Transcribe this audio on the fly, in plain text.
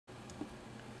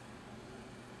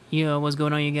Yo, what's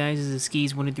going on, you guys? This is Skeez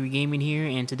 123 Gaming here,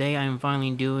 and today I am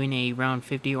finally doing a round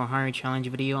 50 or higher challenge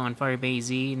video on FireBase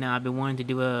Z. Now, I've been wanting to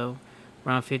do a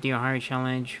round 50 or higher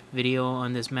challenge video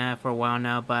on this map for a while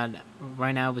now, but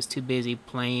right now I was too busy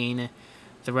playing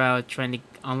throughout trying to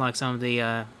unlock some of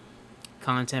the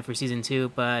content for Season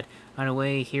 2, but either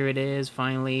way, here it is,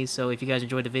 finally. So if you guys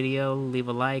enjoyed the video, leave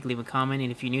a like, leave a comment,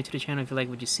 and if you're new to the channel, if you like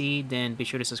what you see, then be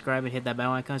sure to subscribe and hit that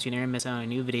bell icon so you never miss out on a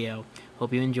new video.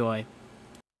 Hope you enjoy.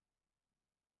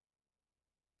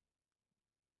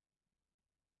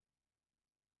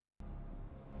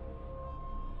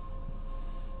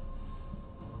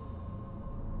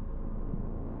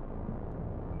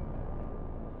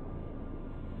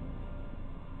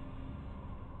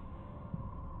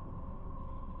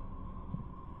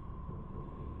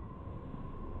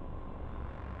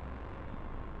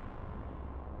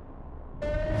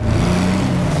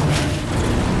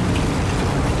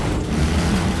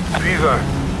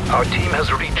 Our team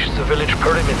has reached the village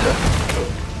perimeter.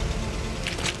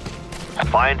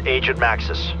 Find Agent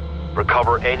Maxis.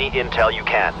 Recover any intel you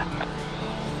can.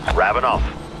 Ravenoff,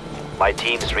 my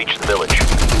team has reached the village.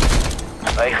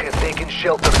 I have taken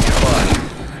shelter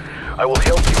nearby. I will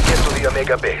help you get to the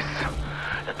Omega base.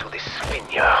 And to this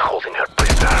Svinya holding her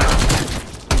prisoner.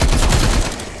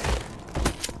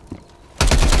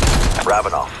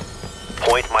 Ravenoff,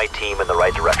 point my team in the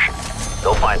right direction.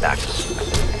 They'll find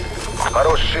Maxis.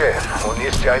 Хорошее,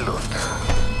 унести Айлут.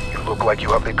 You look like you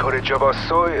have the courage of our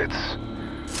Soviets.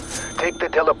 Take the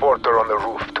teleporter on the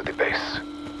roof to the base.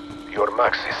 Your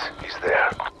Maxis is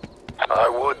there. I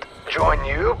would join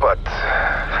you, but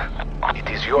it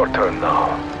is your turn now.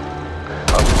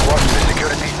 I will watch the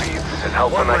security feeds and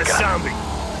help when I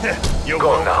can.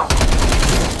 Go now.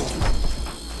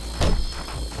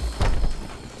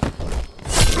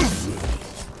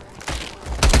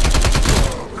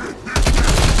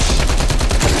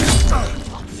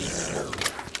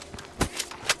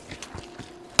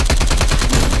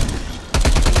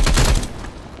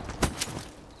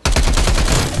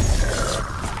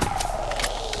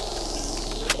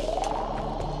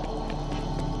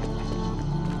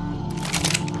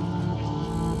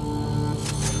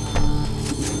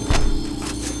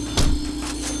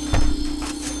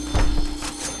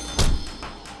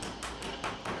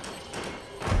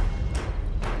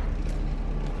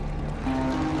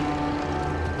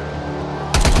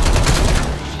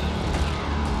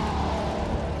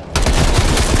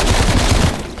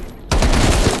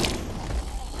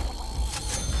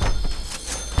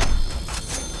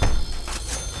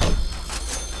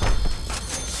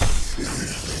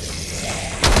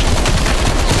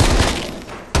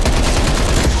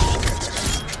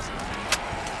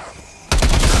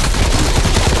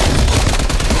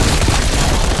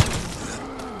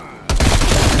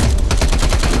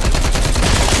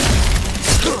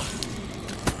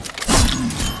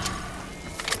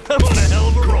 I'm on a hell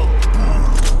of a roll.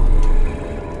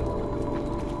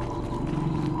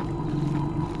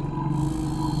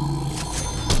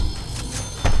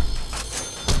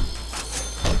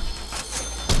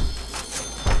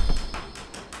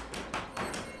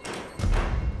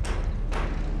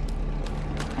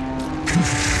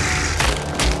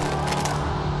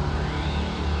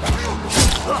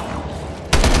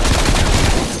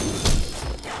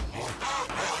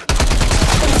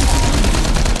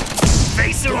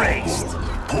 Face erased.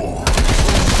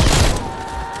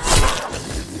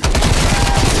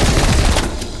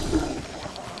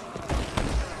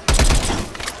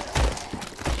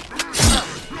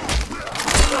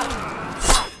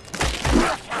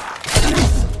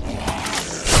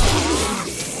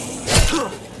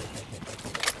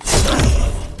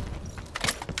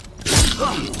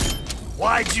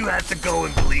 Why'd you have to go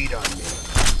and bleed on me?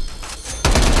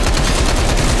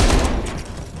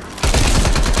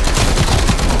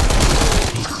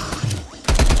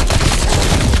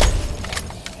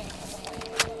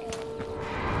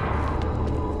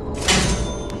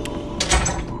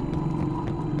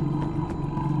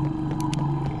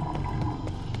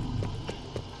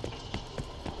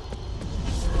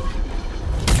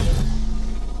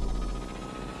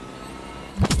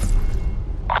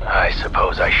 I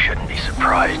suppose I shouldn't be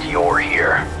surprised you're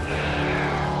here.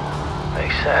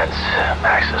 Makes sense.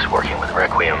 Maxis working with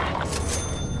Requiem.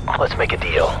 Let's make a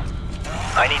deal.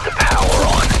 I need the power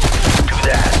on. Do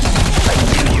that. I can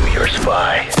give you your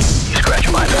spy. You scratch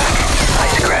my back. I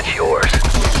scratch yours.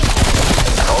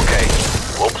 Okay,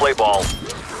 we'll play ball.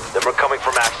 Then we're coming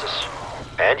for Maxis.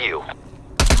 And you.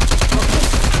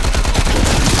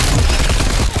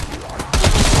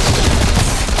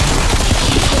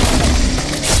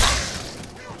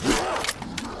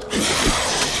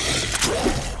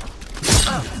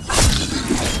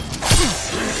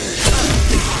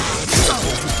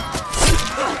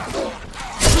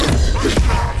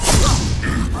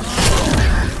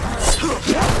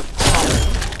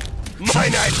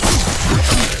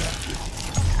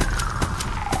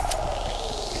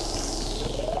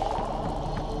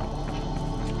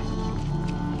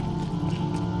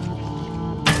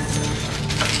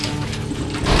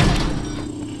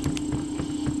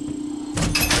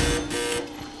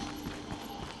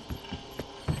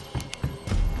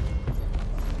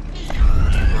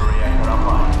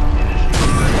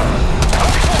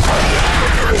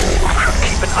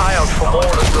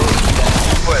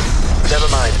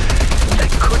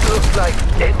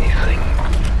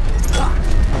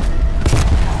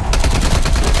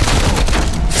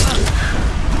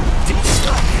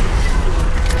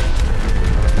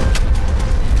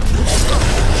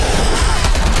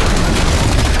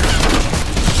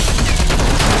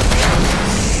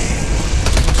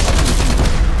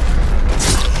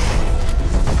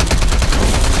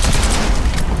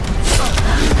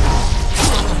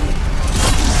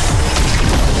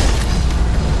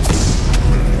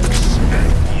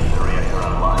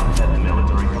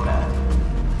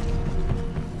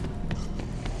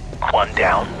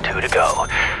 down, 2 to go.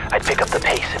 I'd pick up the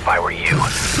pace if I were you,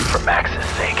 for Max's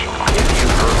sake. If you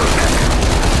further Max,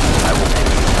 I will take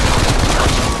you.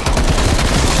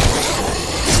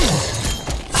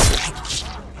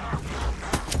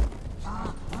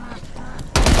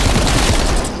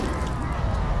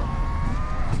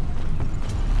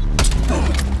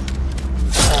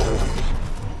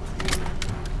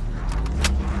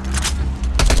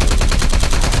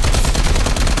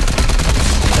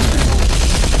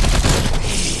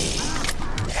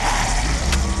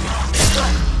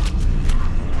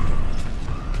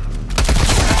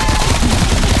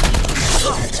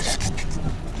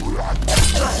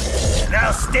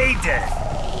 Now stay dead.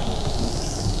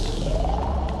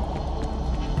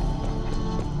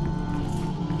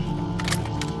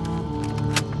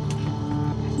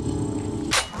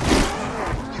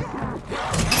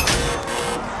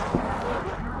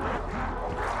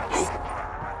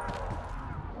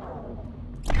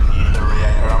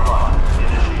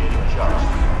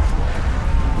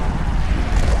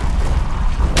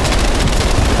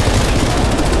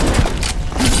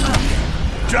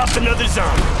 Drop another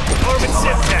zombie. Arm and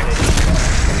zip tech.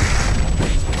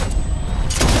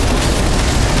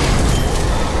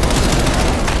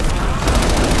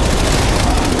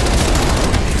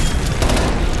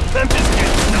 I'm just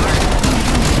getting started.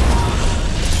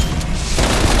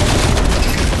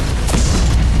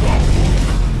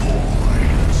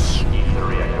 Keep the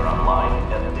reactor online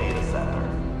at the data center.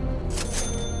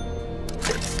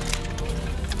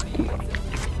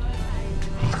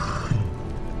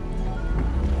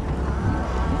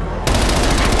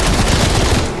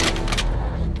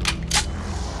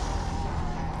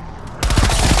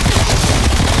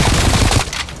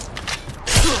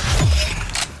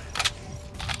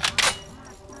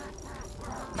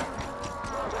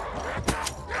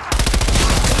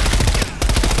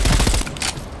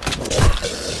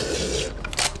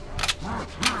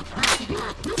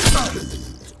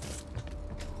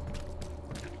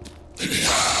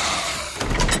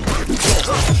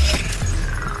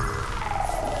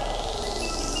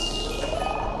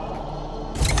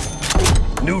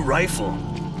 New rifle.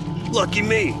 Lucky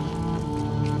me.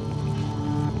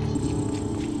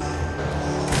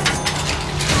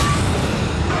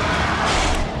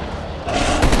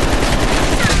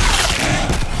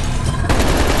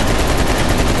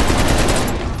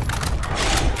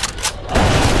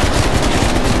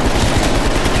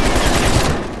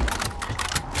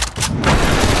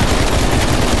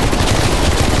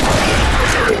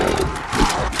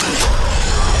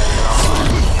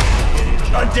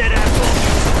 Undead asshole.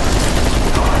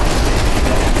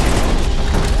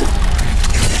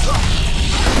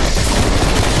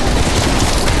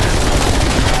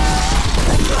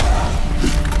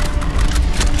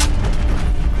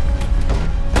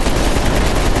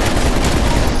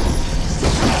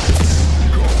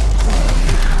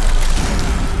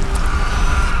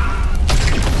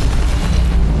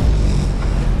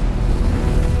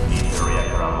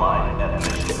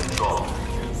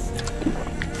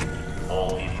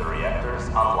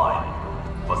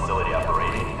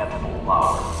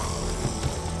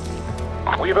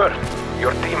 Weaver,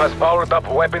 your team has powered up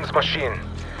weapons machine.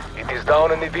 It is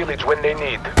down in the village when they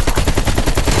need.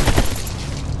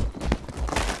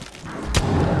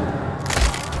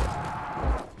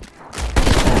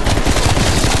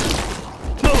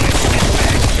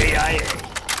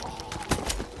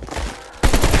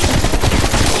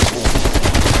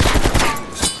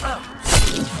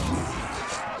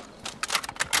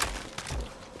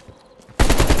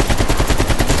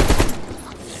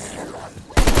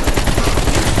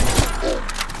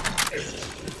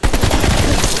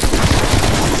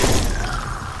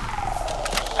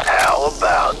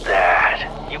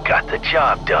 Got the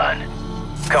job done.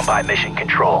 Come by mission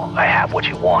control. I have what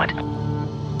you want.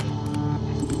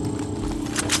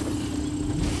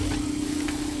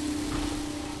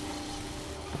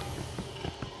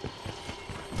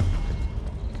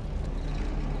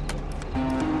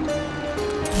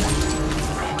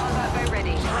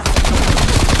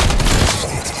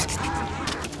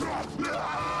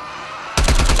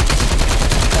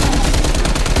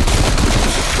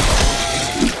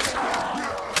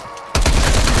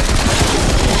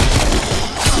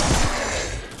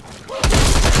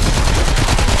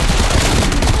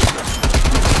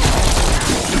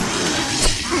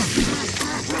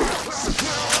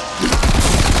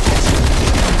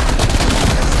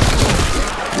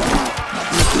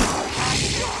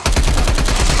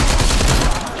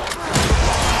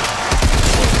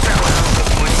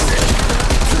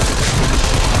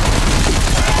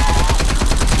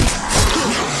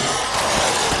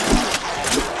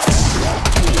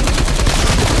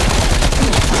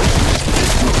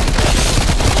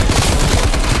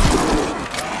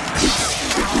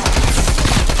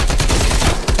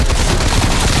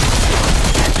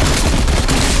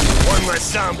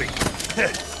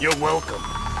 You're welcome.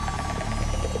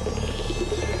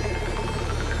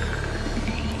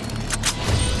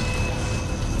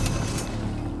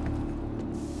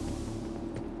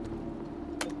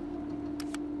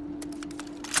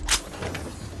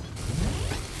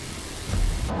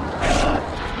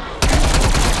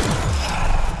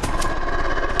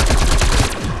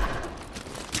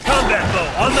 Combat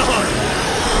bow on the hunt.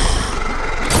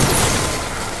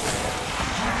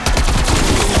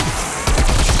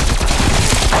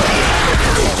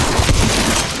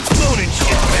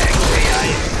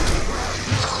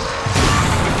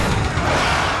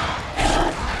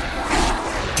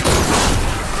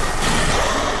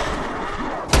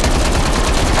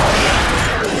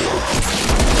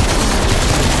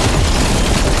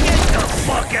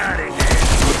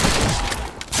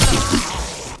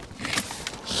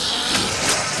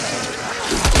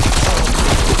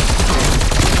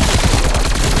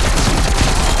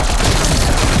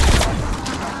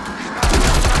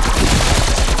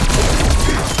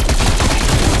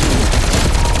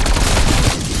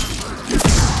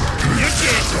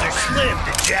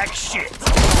 Jack shit.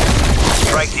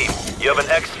 Strike team, you have an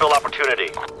exfil opportunity.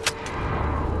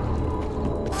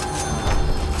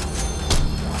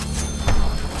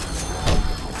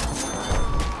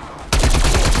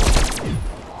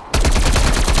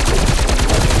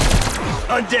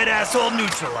 Undead asshole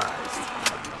neutralized.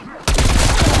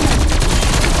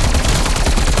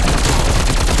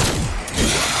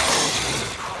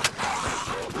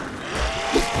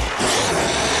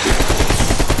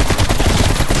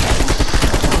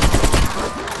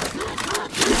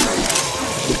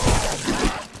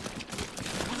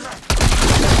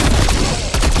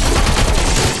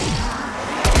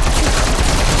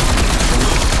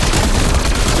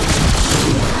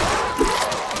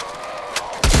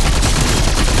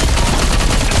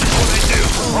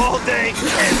 All day.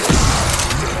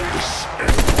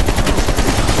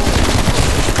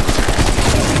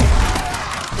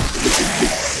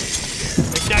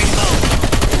 Ignite mode.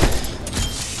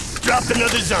 Dropped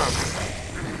another zombie.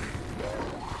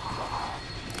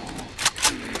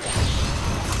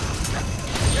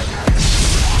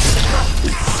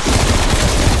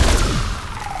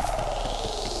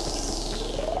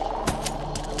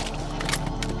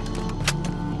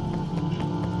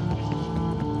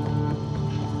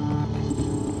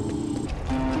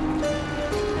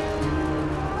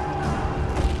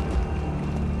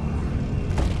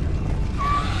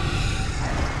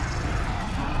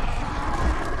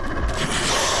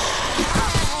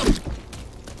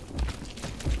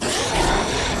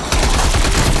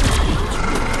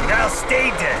 Stay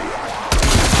dead.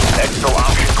 Exfil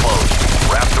option closed.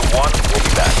 Raptor 1 will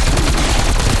be back.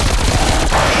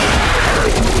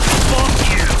 Fuck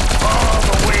you. All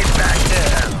the way back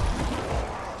there.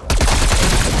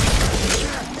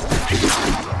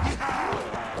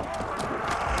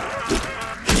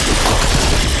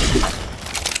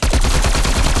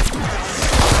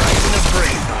 Right in the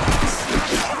brain box.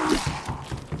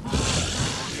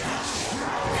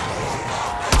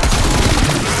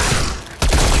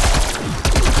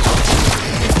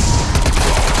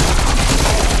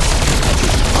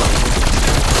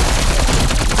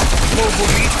 Mobile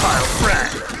meat pile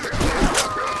frack.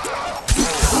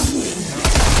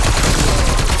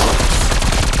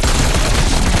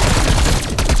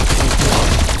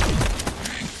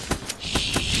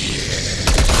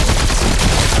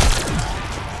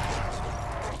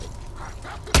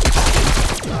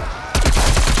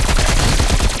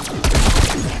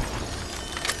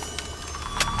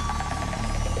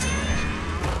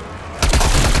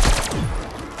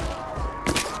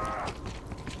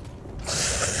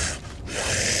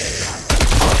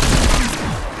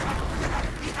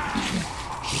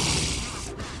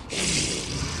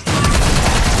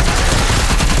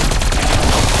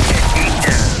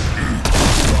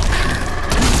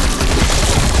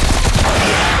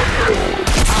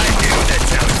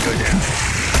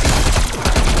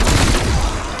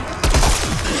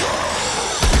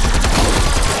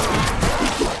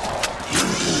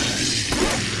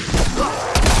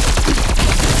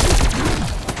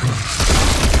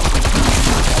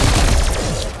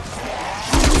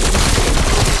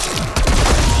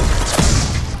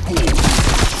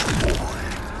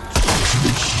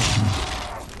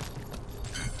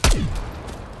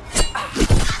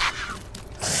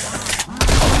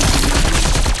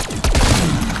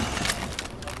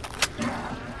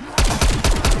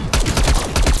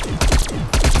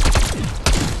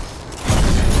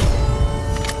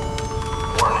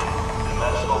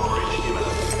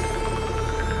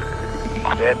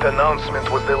 That announcement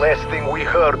was the last thing we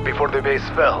heard before the base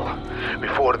fell.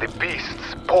 before the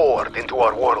beasts poured into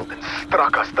our world and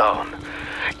struck us down.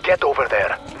 Get over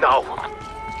there, now.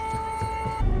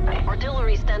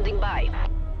 Artillery standing by.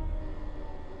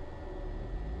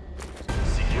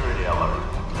 Security alert.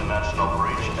 Dimensional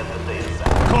breach at the data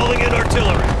center. Calling in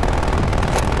artillery.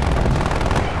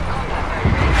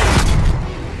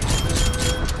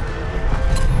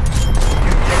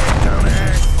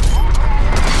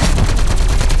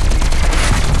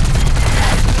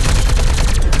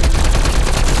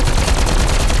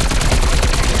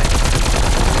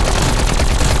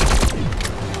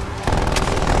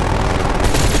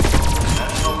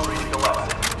 Dimensional breach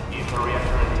collapsing. Ether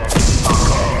reactor integrity.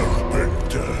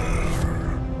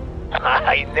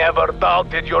 I never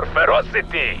doubted your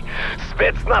ferocity.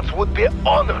 Spetsnaz would be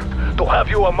honored to have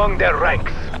you among their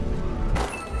ranks.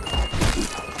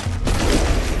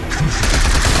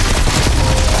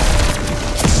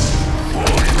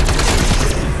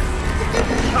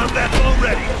 Combat bow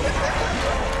ready.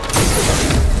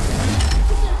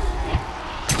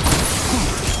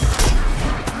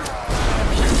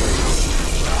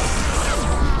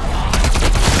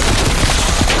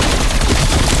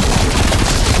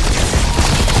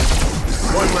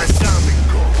 One less zombie.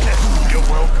 You're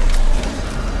welcome.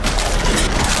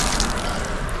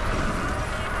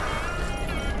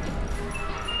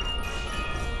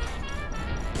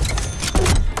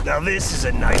 Now this is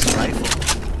a nice rifle.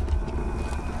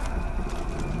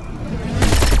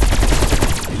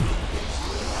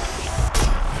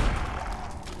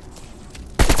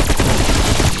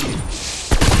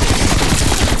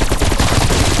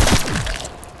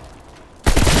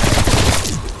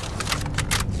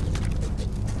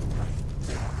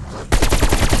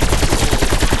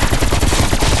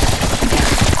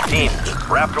 Team,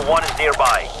 Raptor 1 is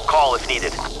nearby. Call if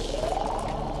needed.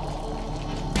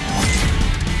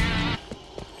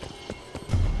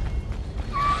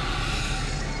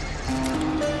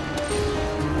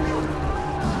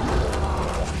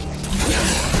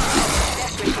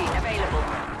 Machine available.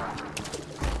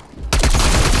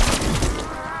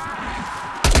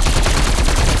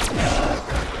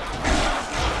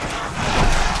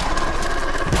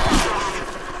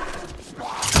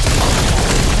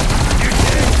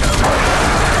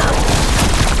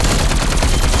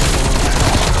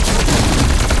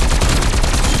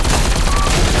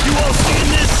 You all seen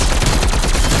this?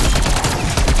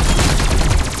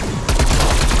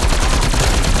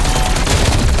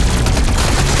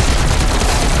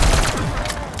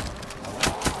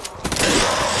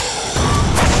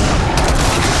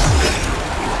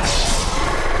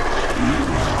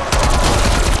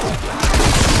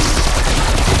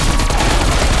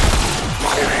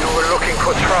 If you were looking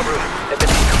for trouble, let me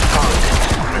found it.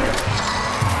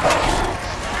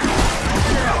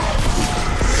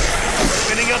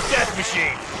 Spinning up death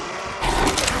machine.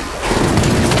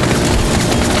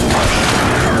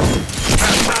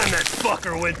 About time that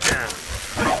fucker went down.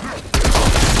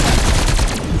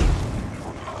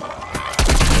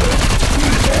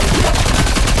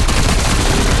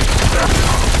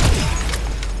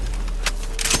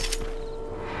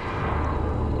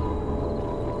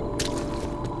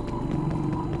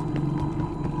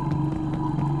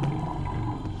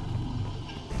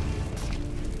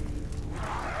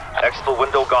 Exfil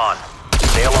window gone.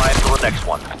 Stay alive till the next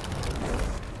one.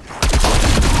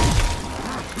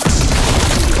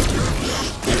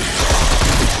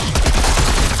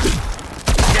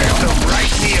 Get them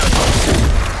right in the other.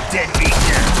 Deadbeat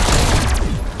down.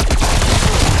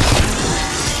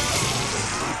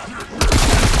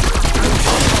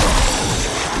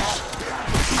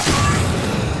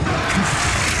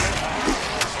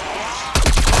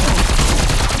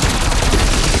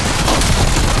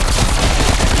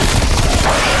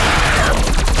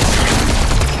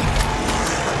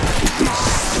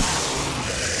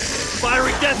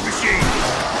 Firing death machine.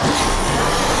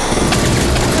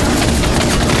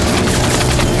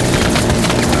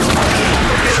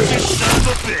 You son of a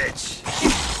bitch.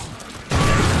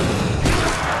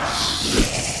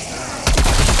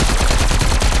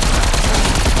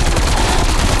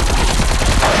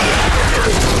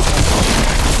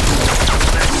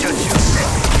 That should you.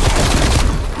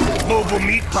 Mobile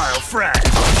meat pile frack.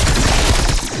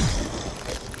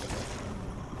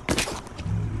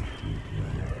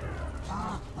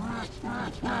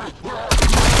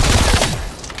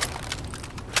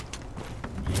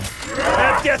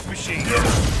 That death machine.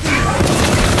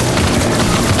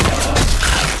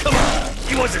 Come on,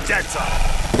 he wasn't that tough.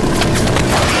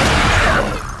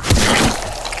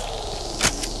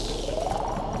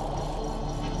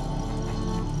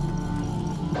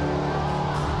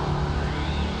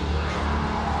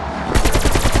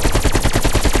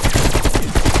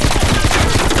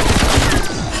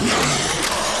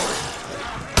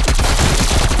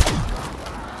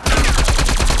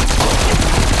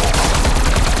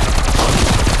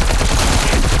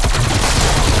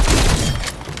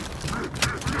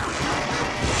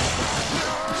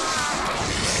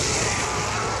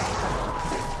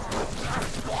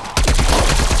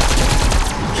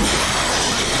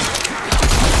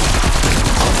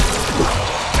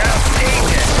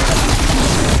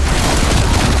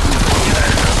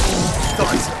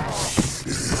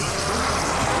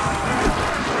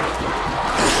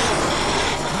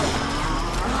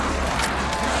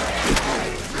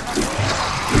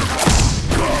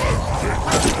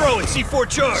 C4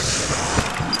 charge!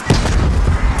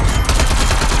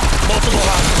 Multiple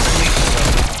hostiles in lethal.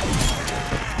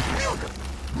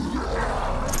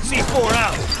 C4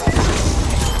 out!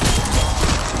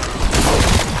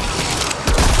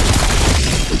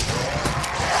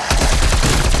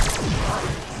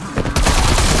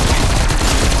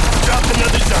 Dropped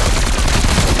another zone.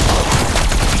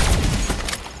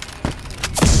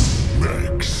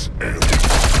 Max M.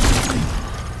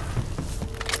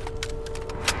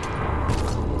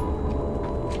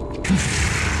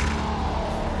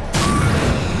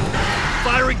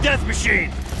 Firing death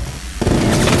machine!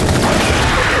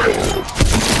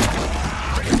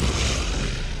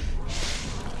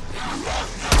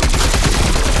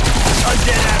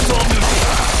 Undead asshole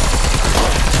neutral.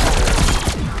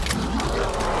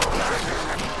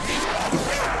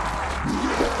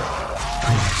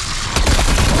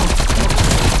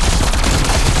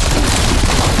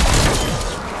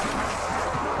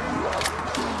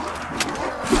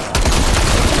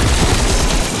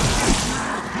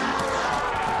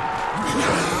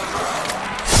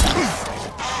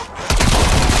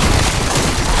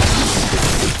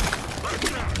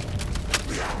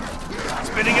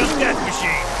 Spinning up death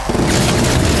machine.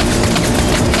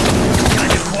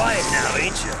 Kinda quiet now,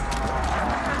 ain't you?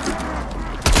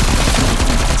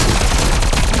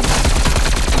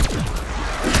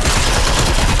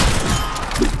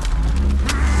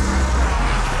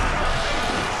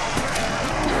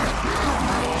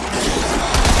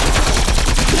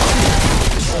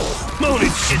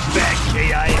 Moaning shitbag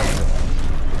KIA.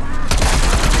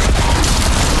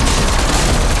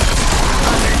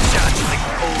 Shots like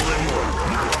coal and wood.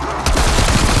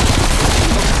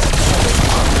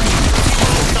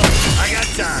 I got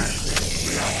time.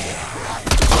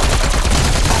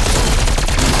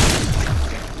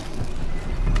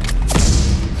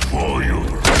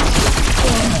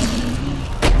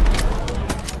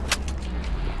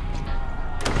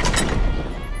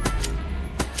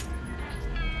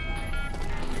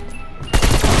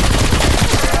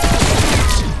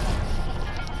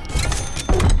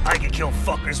 I can kill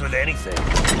fuckers with anything.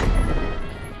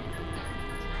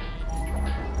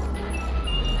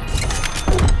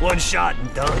 One shot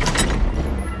and done.